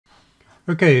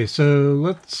Okay, so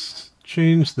let's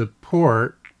change the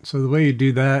port. So the way you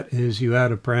do that is you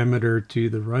add a parameter to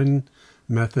the run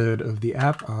method of the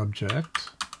app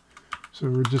object. So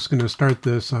we're just going to start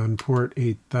this on port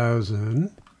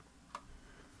 8000.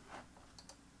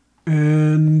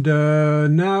 And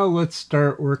now let's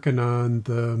start working on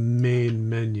the main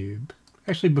menu.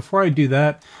 Actually, before I do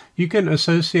that, you can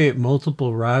associate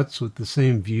multiple routes with the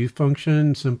same view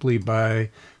function simply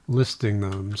by listing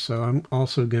them. So I'm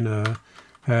also going to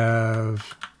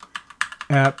have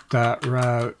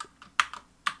app.route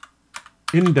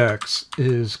index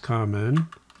is common,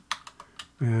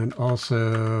 and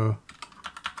also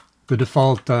the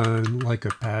default on like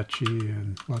Apache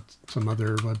and some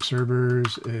other web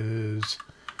servers is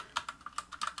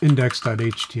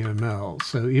index.html.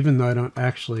 So even though I don't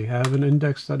actually have an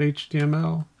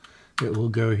index.html, it will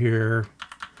go here.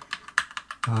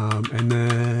 And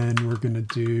then we're going to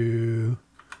do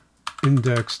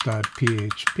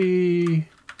index.php,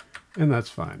 and that's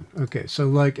fine. Okay, so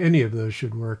like any of those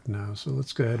should work now. So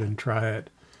let's go ahead and try it.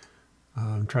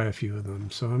 Try a few of them.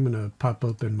 So I'm going to pop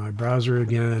open my browser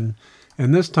again,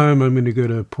 and this time I'm going to go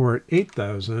to port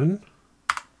 8000,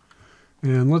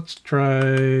 and let's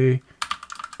try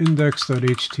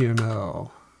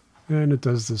index.html, and it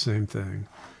does the same thing.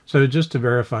 So just to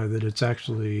verify that it's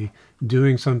actually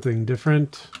doing something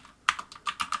different,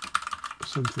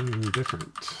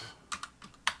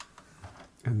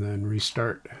 and then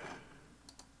restart.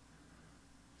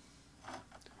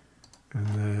 And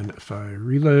then if I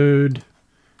reload,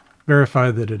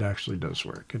 verify that it actually does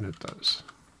work, and it does.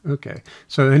 Okay,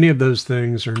 so any of those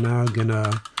things are now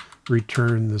gonna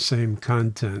return the same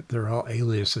content. They're all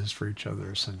aliases for each other,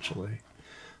 essentially.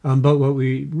 But what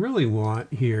we really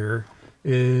want here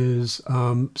is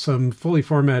some fully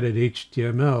formatted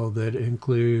HTML that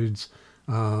includes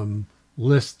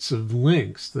lists of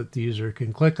links that the user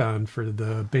can click on for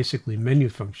the basically menu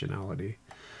functionality.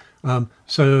 What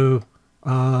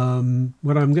I'm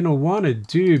going to want to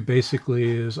do basically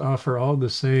is offer all the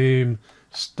same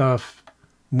stuff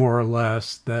more or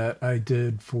less that I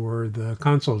did for the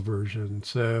console version.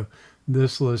 So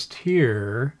this list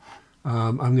here,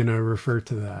 I'm going to refer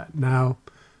to that. Now,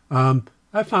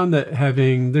 I found that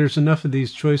there's enough of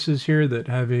these choices here that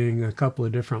having a couple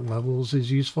of different levels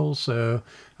is useful. So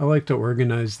I like to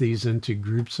organize these into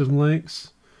groups of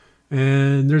links.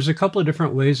 And there's a couple of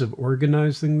different ways of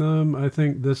organizing them. I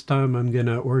think this time I'm going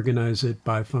to organize it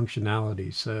by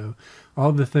functionality. So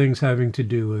all the things having to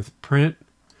do with print,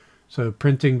 so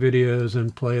printing videos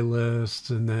and playlists,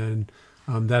 and then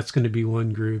that's going to be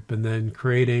one group. And then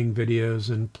creating videos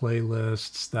and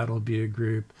playlists, that'll be a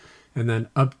group. And then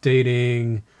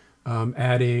updating,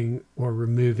 adding or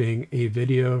removing a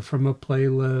video from a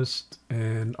playlist,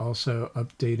 and also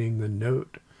updating the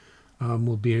note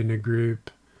will be in a group.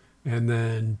 And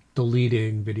then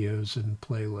deleting videos and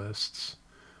playlists.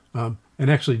 And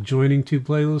actually joining two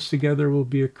playlists together will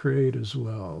be a create as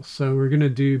well. So we're going to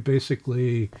do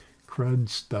basically CRUD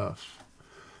stuff.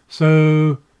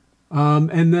 So,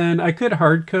 and then I could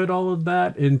hard code all of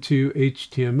that into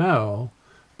HTML,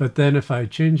 but then if I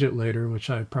change it later,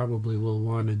 which I probably will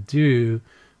want to do,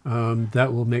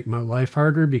 that will make my life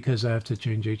harder because I have to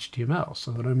change HTML.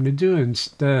 So what I'm going to do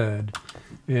instead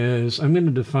is I'm going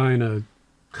to define a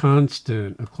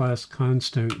class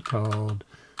constant called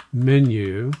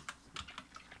menu,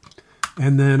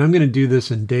 and then I'm going to do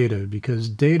this in data because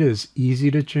data is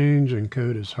easy to change and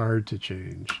code is hard to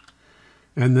change.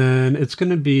 And then it's going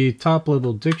to be top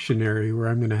level dictionary where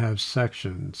I'm going to have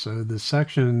sections. So the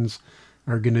sections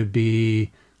are going to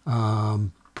be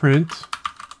print,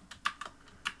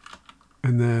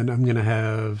 and then I'm going to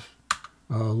have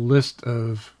a list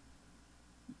of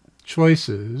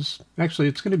choices. Actually,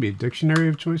 it's going to be a dictionary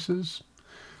of choices.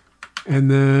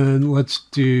 And then let's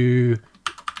do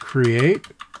create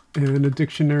and a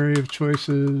dictionary of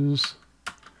choices.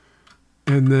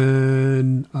 And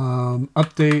then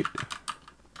update.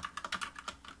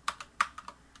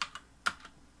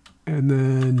 And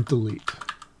then delete.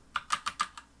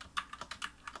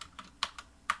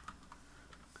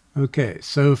 Okay,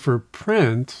 so for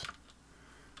print,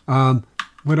 what I'm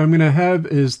going to have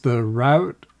is the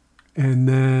route and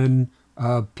then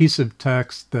a piece of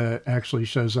text that actually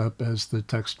shows up as the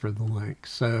text for the link.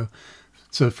 So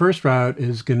first route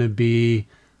is going to be,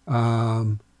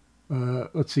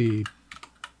 let's see,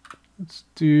 let's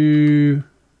do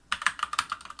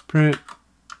print.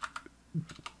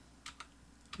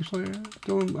 Actually,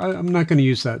 I'm not going to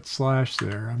use that slash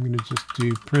there. I'm going to just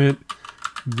do print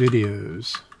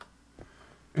videos.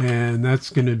 And that's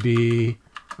going to be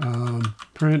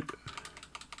print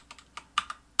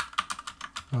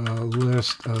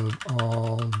list of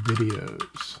all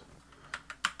videos.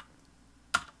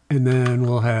 And then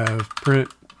we'll have print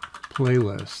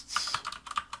playlists.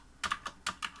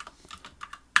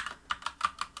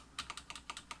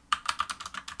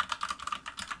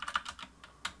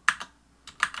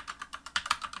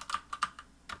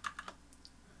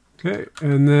 Okay,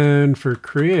 and then for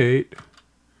create,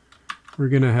 we're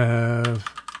going to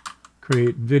have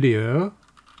create video.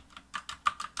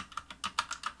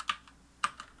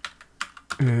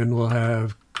 And we'll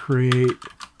have create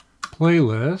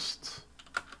playlist.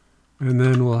 And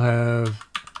then we'll have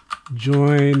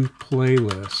join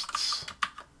playlists.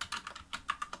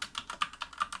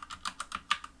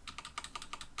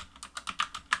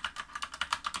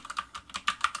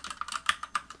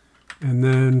 And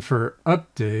then for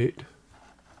update,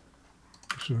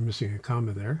 actually I'm missing a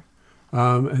comma there.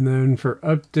 And then for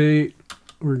update,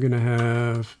 we're going to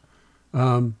have,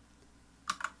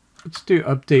 let's do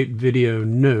update video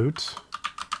note.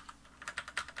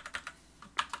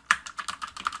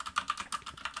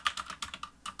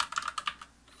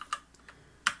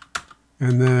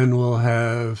 And then we'll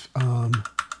have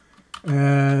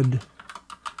add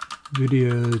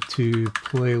video to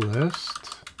playlist.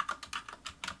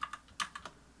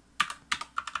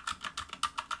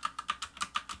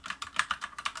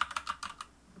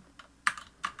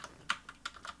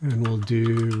 And we'll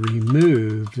do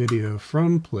remove video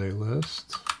from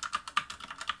playlist.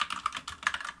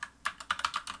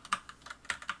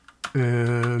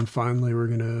 And finally, we're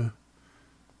going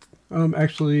to,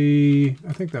 actually,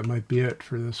 I think that might be it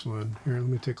for this one. Here, let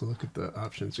me take a look at the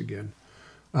options again.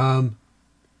 I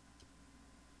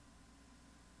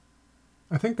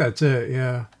think that's it,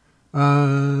 yeah.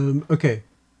 Okay.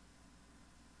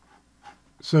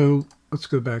 So let's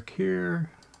go back here.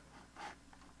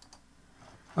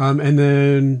 And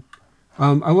then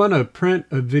I want to print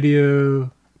a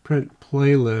video, print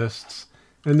playlists,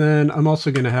 and then I'm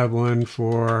also going to have one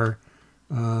for,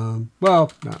 well, no,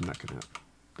 I'm not going to.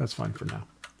 That's fine for now.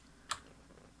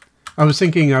 I was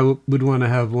thinking I would want to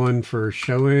have one for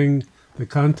showing the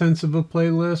contents of a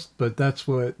playlist, but that's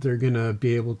what they're going to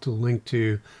be able to link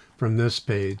to from this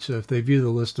page. So if they view the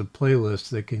list of playlists,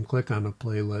 they can click on a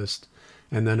playlist,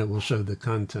 and then it will show the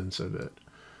contents of it.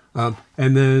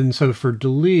 And then, so for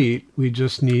delete, we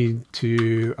just need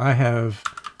to, I have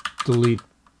delete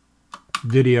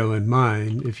video in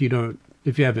mind. If you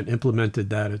haven't implemented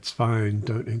that, it's fine.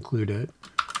 Don't include it.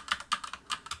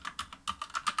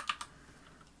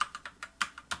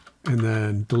 And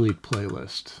then delete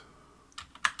playlist.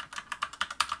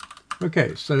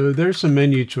 Okay, so there's some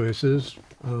menu choices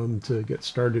to get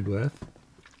started with.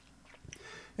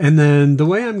 And then the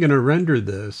way I'm going to render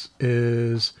this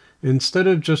is, instead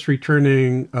of just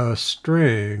returning a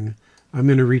string, I'm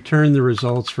going to return the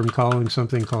results from calling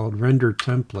something called render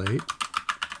template.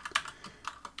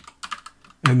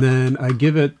 And then I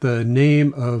give it the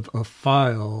name of a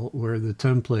file where the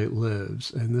template lives.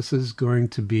 And this is going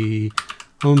to be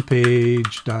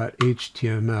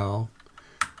homepage.html.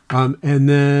 And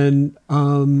then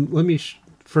let me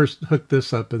first hook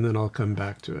this up and then I'll come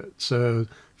back to it. So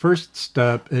first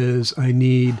step is I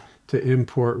need to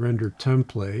import render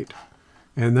template,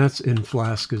 and that's in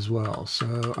Flask as well.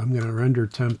 So I'm going to render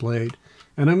template,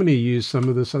 and I'm going to use some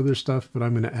of this other stuff, but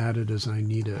I'm going to add it as I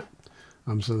need it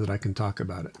so that I can talk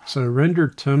about it. So render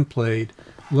template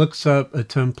looks up a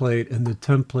template in the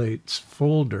templates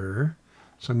folder.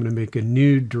 So I'm going to make a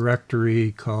new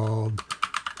directory called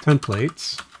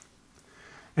templates.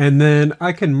 And then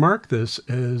I can mark this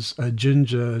as a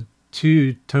Jinja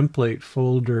 2 template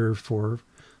folder for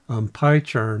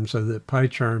PyCharm, so that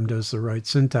PyCharm does the right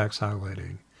syntax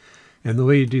highlighting. And the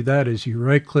way you do that is you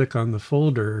right click on the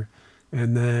folder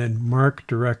and then mark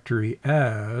directory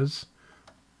as,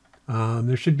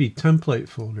 there should be template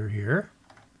folder here.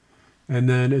 And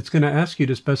then it's going to ask you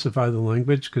to specify the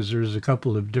language because there's a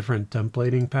couple of different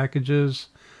templating packages.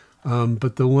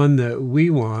 But the one that we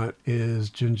want is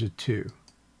Jinja 2.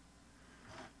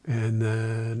 And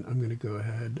then I'm going to go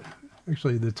ahead.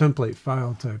 Actually, the template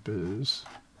file type is,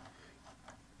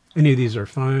 any of these are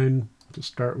fine to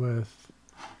start with.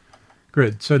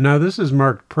 Good. So now this is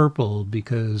marked purple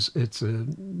because it's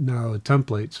now a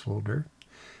templates folder.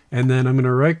 And then I'm going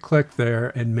to right click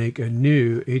there and make a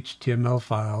new HTML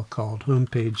file called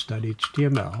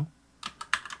homepage.html.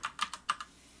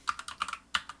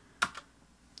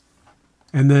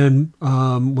 And then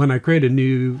when I create a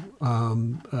new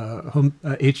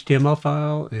HTML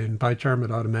file in PyCharm,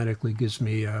 it automatically gives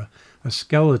me a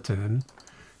skeleton.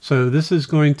 So this is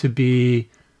going to be,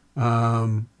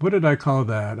 what did I call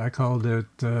that? I called it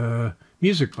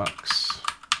music box.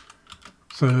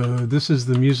 So this is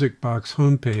the Music Box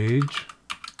homepage.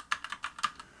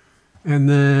 And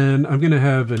then I'm going to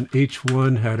have an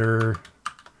H1 header.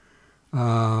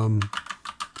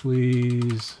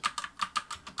 Please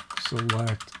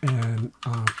select an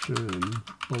option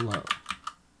below.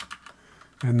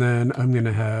 And then I'm going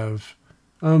to have,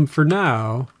 for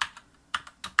now,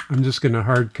 I'm just going to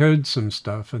hard code some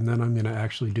stuff, and then I'm going to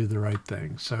actually do the right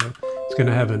thing. So it's going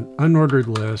to have an unordered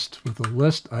list with a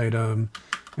list item,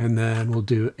 and then we'll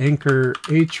do anchor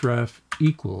href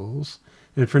equals.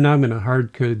 And for now, I'm going to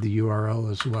hard code the URL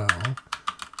as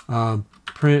well.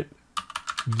 Print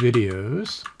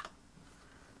videos.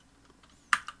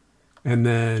 And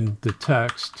then the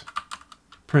text,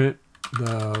 print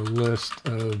the list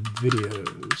of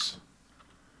videos.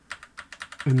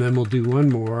 And then we'll do one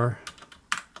more.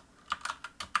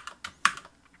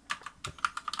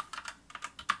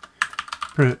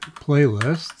 Print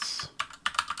playlists.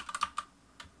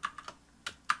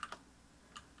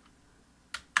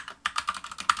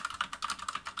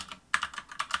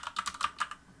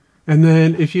 And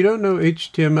then if you don't know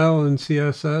HTML and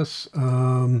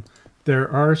CSS,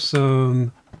 there are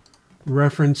some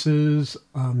references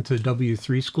to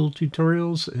W3 School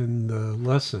tutorials in the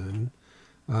lesson,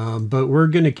 but we're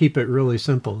going to keep it really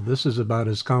simple. This is about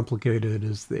as complicated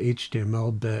as the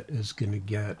HTML bit is going to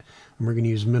get, and we're going to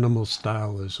use minimal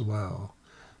style as well.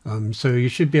 So you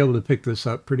should be able to pick this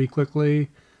up pretty quickly,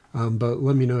 but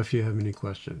let me know if you have any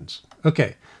questions.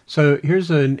 Okay, so here's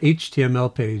an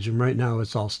HTML page, and right now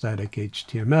it's all static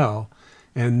HTML.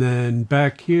 And then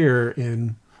back here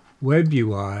in Web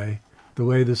UI, the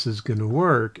way this is going to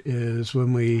work is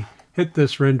when we hit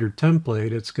this render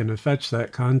template, it's going to fetch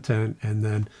that content and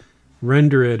then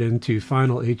render it into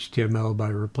final HTML by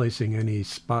replacing any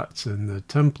spots in the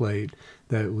template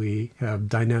that we have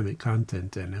dynamic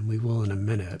content in, and we will in a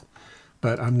minute.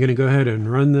 But I'm going to go ahead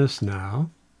and run this now,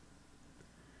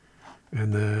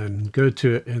 and then go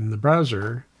to it in the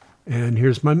browser, and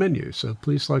here's my menu. So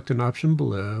please select an option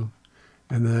below.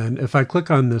 And then if I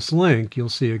click on this link, you'll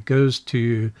see it goes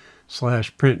to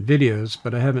 /print videos,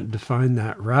 but I haven't defined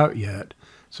that route yet.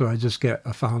 So I just get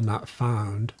a file not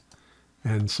found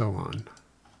and so on.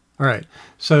 All right,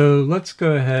 so let's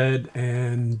go ahead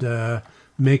and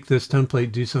make this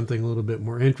template do something a little bit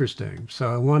more interesting. So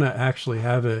I want to actually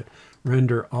have it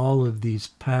render all of these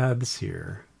paths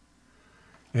here.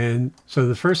 And so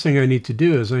the first thing I need to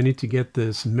do is I need to get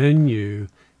this menu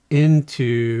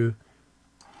into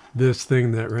this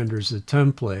thing that renders the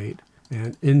template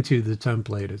and into the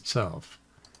template itself.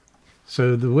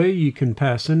 So the way you can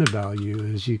pass in a value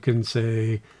is you can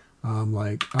say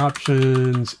like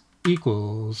options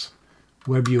equals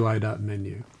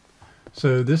webui.menu.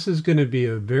 So this is going to be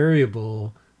a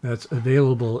variable that's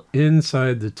available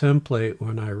inside the template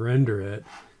when I render it,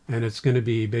 and it's going to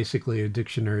be basically a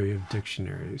dictionary of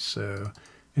dictionaries. So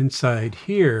inside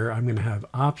here I'm going to have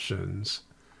options,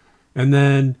 and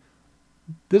then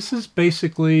this is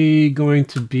basically going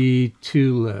to be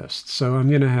two lists. So I'm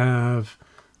going to have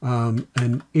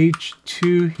an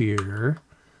H2 here,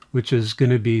 which is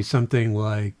going to be something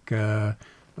like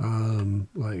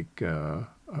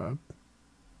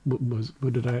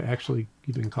what did I actually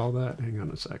even call that? Hang on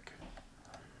a sec.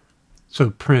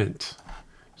 So print.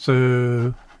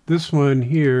 So this one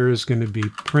here is going to be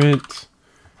print,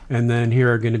 and then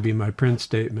here are going to be my print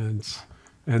statements.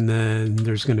 And then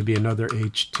there's going to be another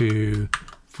H2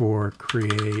 for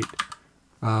create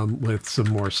with some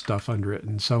more stuff under it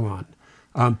and so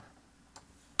on.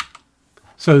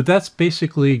 So that's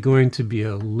basically going to be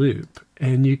a loop.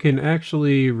 And you can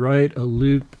actually write a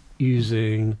loop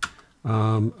using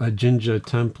a Jinja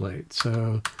template.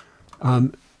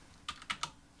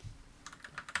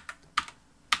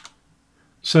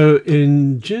 So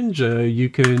in Jinja, you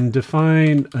can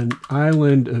define an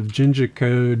island of Jinja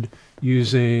code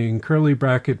using curly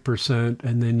bracket %,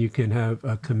 and then you can have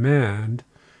a command,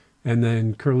 and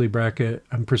then curly bracket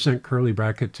and % curly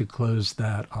bracket to close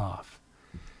that off.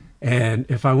 And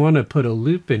if I want to put a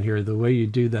loop in here, the way you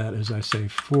do that is I say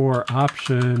for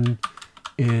option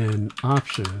in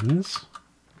options,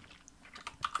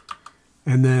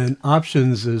 and then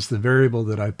options is the variable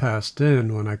that I passed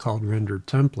in when I called render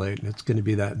template, and it's going to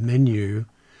be that menu,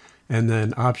 and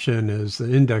then option is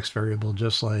the index variable,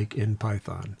 just like in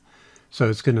Python. So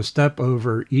it's going to step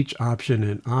over each option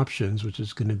in options, which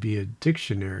is going to be a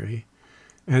dictionary.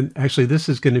 And actually, this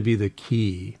is going to be the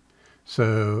key.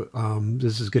 So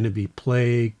this is going to be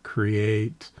play,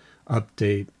 create,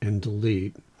 update, and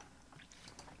delete.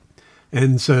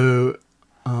 And so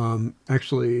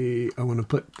actually, I want to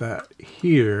put that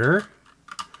here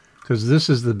because this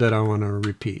is the bit I want to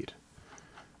repeat.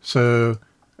 So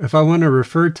if I want to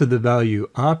refer to the value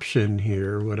option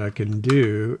here, what I can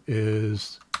do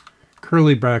is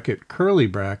curly bracket,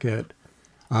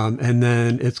 and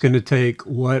then it's going to take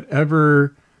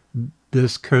whatever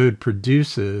this code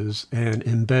produces and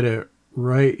embed it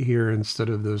right here instead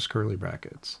of those curly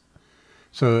brackets.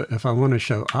 So if I want to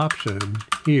show option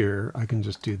here, I can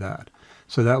just do that.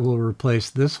 So that will replace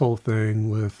this whole thing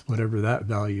with whatever that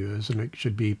value is, and it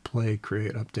should be play,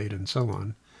 create, update, and so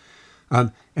on.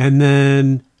 And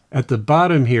then at the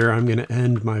bottom here, I'm going to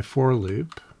end my for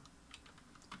loop.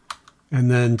 And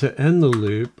then to end the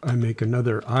loop, I make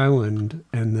another island,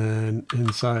 and then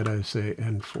inside I say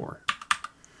end for.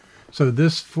 So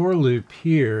this for loop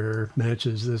here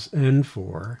matches this end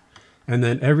for, and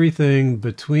then everything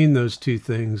between those two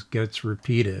things gets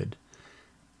repeated.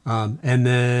 And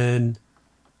then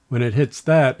when it hits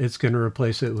that, it's going to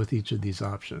replace it with each of these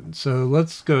options. So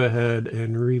let's go ahead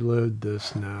and reload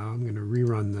this now. I'm going to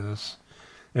rerun this.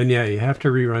 And yeah, you have to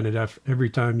rerun it every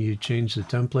time you change the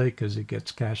template because it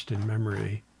gets cached in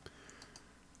memory.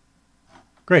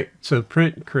 Great. So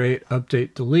print, create,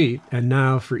 update, delete. And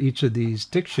now for each of these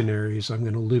dictionaries, I'm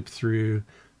going to loop through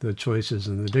the choices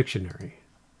in the dictionary.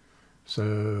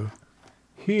 So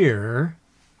here,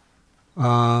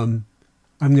 I'm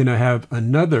going to have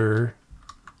another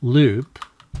loop.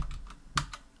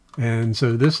 And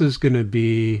so this is going to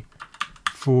be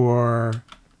for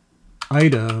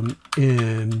item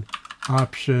in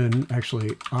option,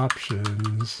 actually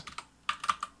options,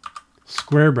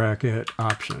 square bracket,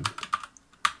 option.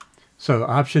 So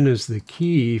option is the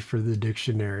key for the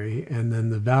dictionary, and then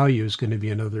the value is going to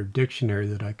be another dictionary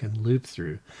that I can loop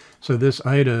through. So this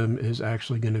item is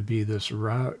actually going to be this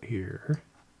route here.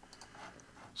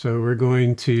 So we're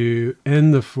going to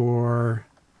end the for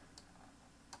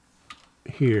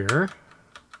here.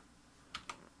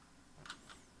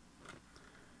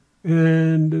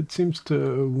 And it seems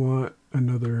to want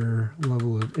another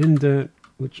level of indent,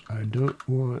 which I don't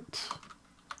want.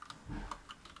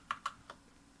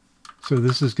 So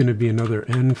this is going to be another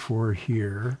end for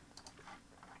here.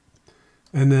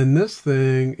 And then this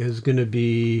thing is going to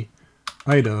be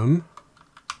item.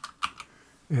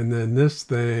 And then this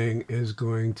thing is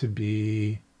going to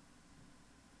be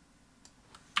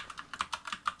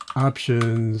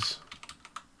options,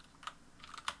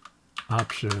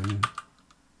 option,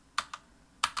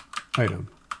 item.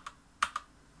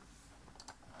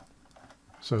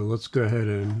 So let's go ahead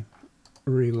and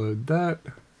reload that.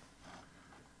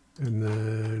 And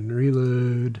then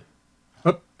reload.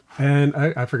 Oh, and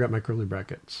I forgot my curly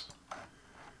brackets.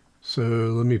 So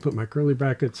let me put my curly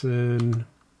brackets in.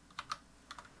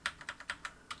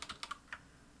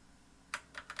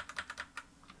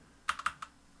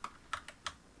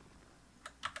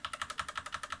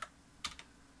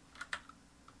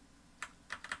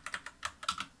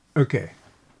 Okay.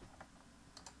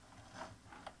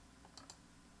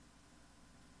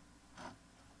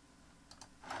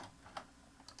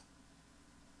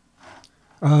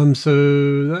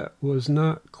 So that was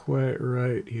not quite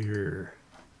right here.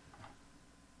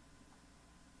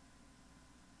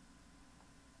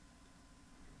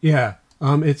 Yeah,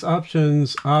 it's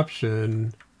options,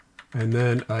 option, and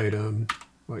then item,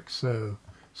 like so.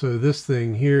 So this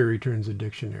thing here returns a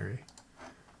dictionary.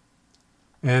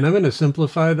 And I'm going to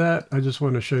simplify that. I just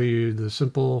want to show you the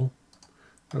simple,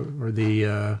 or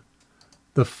the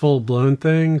full-blown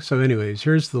thing. So anyways,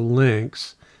 here's the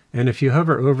links. And if you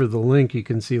hover over the link, you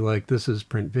can see like this is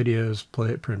print videos,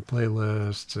 print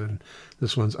playlists, and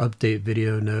this one's update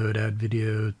video node, add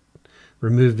video,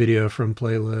 remove video from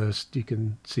playlist. You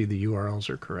can see the URLs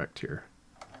are correct here.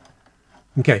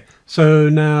 Okay, so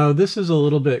now this is a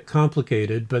little bit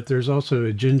complicated, but there's also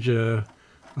a Jinja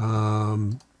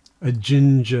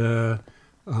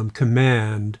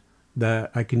command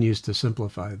that I can use to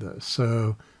simplify this.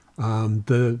 So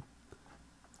the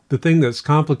thing that's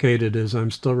complicated is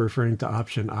I'm still referring to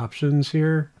options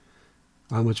here,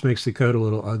 which makes the code a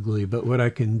little ugly. But what I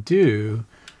can do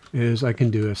is I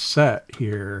can do a set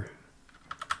here.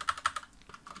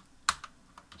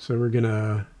 So we're going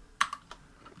to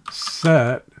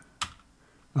set,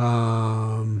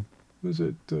 was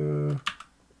it,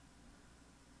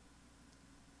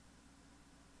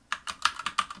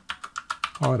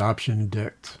 call it option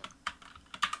dict.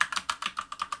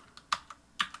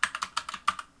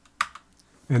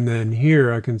 And then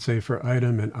here I can say for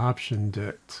item and option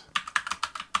dict.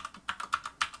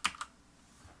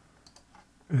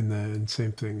 And then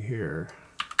same thing here.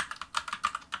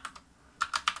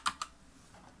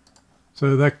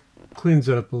 So that cleans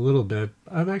it up a little bit.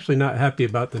 I'm actually not happy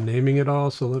about the naming at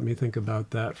all, so let me think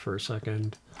about that for a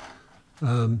second.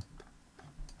 I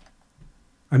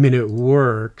mean, it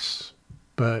works,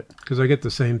 but because I get the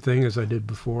same thing as I did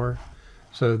before.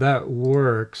 So that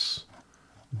works,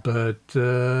 but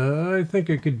I think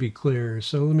it could be clearer.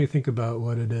 So let me think about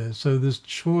what it is. So this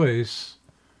choice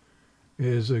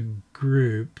is a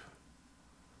group.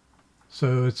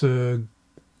 So it's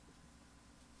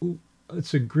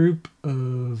a group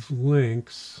of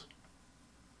links.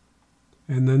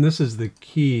 And then this is the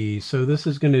key. So this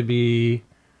is going to be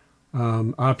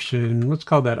option, let's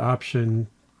call that option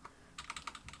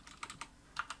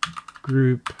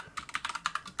group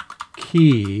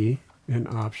key in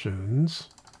options.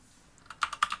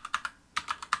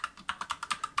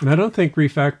 And I don't think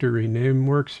refactor rename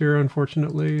works here,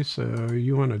 unfortunately. So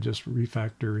you want to just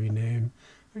refactor rename.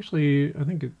 Actually, I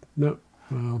think it, no,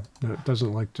 well, no, it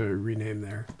doesn't like to rename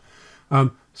there.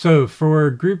 So for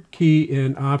group key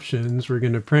in options, we're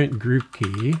going to print group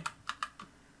key.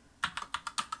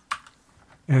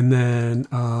 And then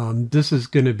this is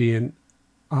going to be an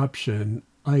option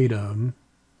item.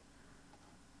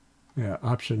 Yeah,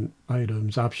 option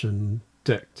items, option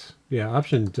dict. Yeah,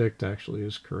 option dict actually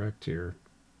is correct here.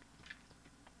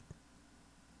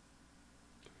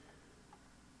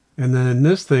 And then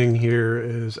this thing here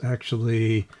is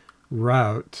actually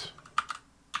route.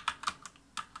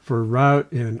 For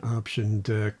route in option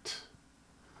dict,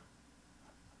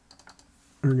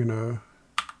 we're going to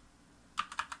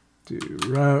do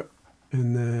route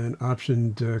and then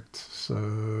option dict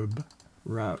sub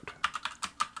route.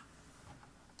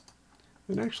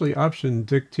 And actually option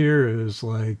dict here is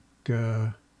like,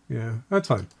 yeah, that's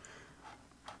fine.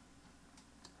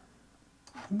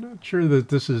 I'm not sure that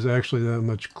this is actually that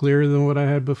much clearer than what I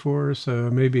had before, so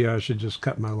maybe I should just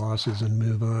cut my losses and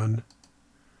move on.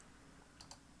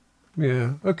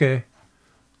 Yeah, okay.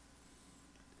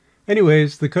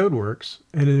 Anyways, the code works,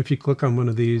 and if you click on one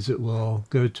of these, it will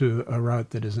go to a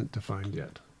route that isn't defined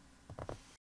yet.